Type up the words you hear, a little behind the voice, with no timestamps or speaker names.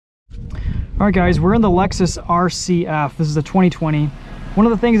All right, guys, we're in the Lexus RCF. This is a 2020. One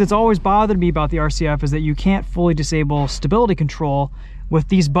of the things that's always bothered me about the RCF is that you can't fully disable stability control with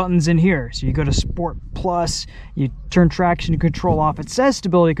these buttons in here. So you go to Sport Plus, you turn traction control off. It says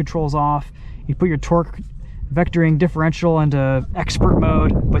stability control's off. You put your torque vectoring differential into expert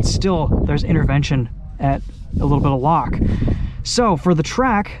mode, but still there's intervention at a little bit of lock. So for the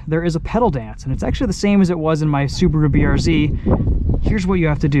track, there is a pedal dance, and it's actually the same as it was in my Subaru BRZ. Here's what you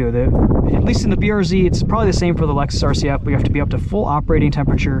have to do. At least in the BRZ, it's probably the same for the Lexus RCF, but you have to be up to full operating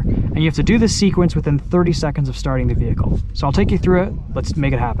temperature, and you have to do this sequence within 30 seconds of starting the vehicle. So I'll take you through it. Let's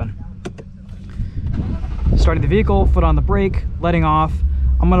make it happen. Starting the vehicle, foot on the brake, letting off.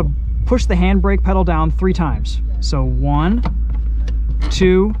 I'm gonna push the handbrake pedal down 3 times. So 1,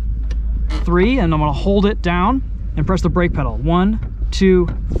 2, 3, and I'm gonna hold it down and press the brake pedal. 1, 2,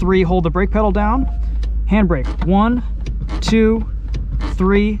 3, hold the brake pedal down. Handbrake, 1, 2,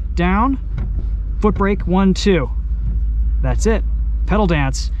 3, down. Foot brake, 1, 2. That's it, pedal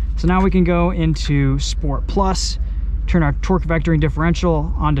dance. So now we can go into Sport Plus, turn our torque vectoring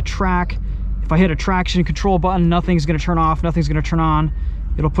differential onto track. If I hit a traction control button, nothing's gonna turn off, nothing's gonna turn on.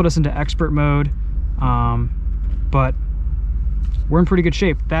 It'll put us into expert mode, but we're in pretty good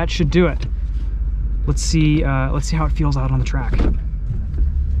shape. That should do it. Let's see how it feels out on the track.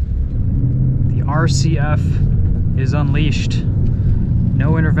 The RCF is unleashed.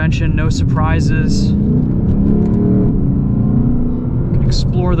 No intervention, no surprises. You can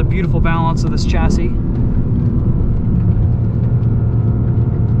explore the beautiful balance of this chassis.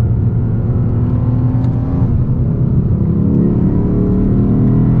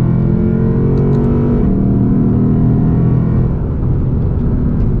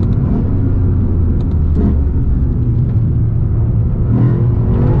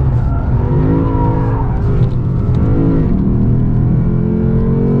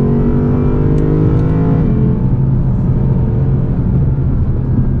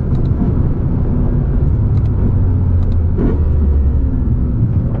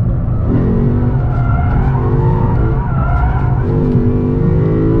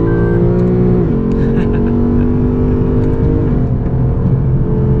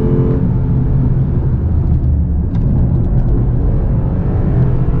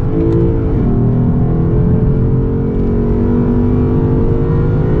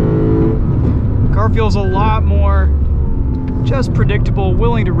 Feels a lot more just predictable,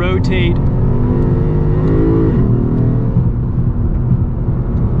 willing to rotate.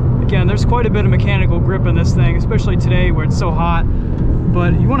 Again, there's quite a bit of mechanical grip in this thing, especially today where it's so hot.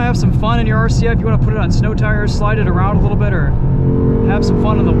 But you want to have some fun in your RCF, you want to put it on snow tires, slide it around a little bit, or have some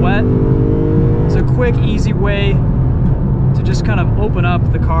fun in the wet. It's a quick, easy way to just kind of open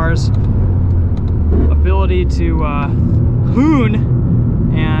up the car's ability to hoon.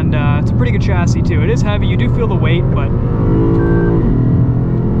 And it's a pretty good chassis too. It is heavy, you do feel the weight, but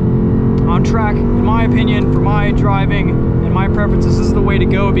on track, in my opinion, for my driving and my preferences, this is the way to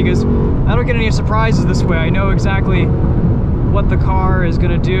go because I don't get any surprises this way. I know exactly what the car is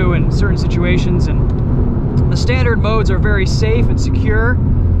going to do in certain situations, and the standard modes are very safe and secure,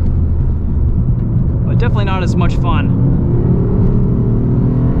 but definitely not as much fun.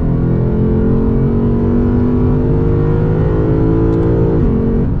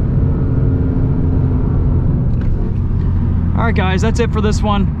 Alright guys, that's it for this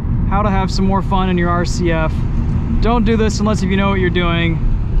one. How to have some more fun in your RCF. Don't do this unless if you know what you're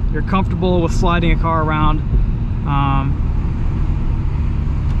doing. You're comfortable with sliding a car around.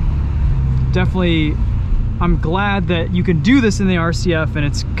 Definitely, I'm glad that you can do this in the RCF, and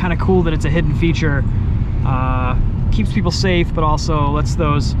it's kind of cool that it's a hidden feature. Keeps people safe, but also lets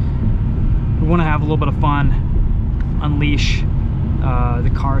those who want to have a little bit of fun unleash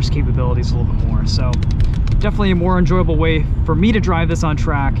the car's capabilities a little bit more. So definitely a more enjoyable way for me to drive this on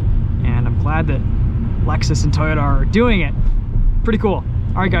track, and I'm glad that Lexus and Toyota are doing it. Pretty cool.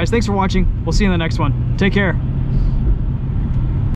 All right guys, thanks for watching. We'll see you in the next one. Take care.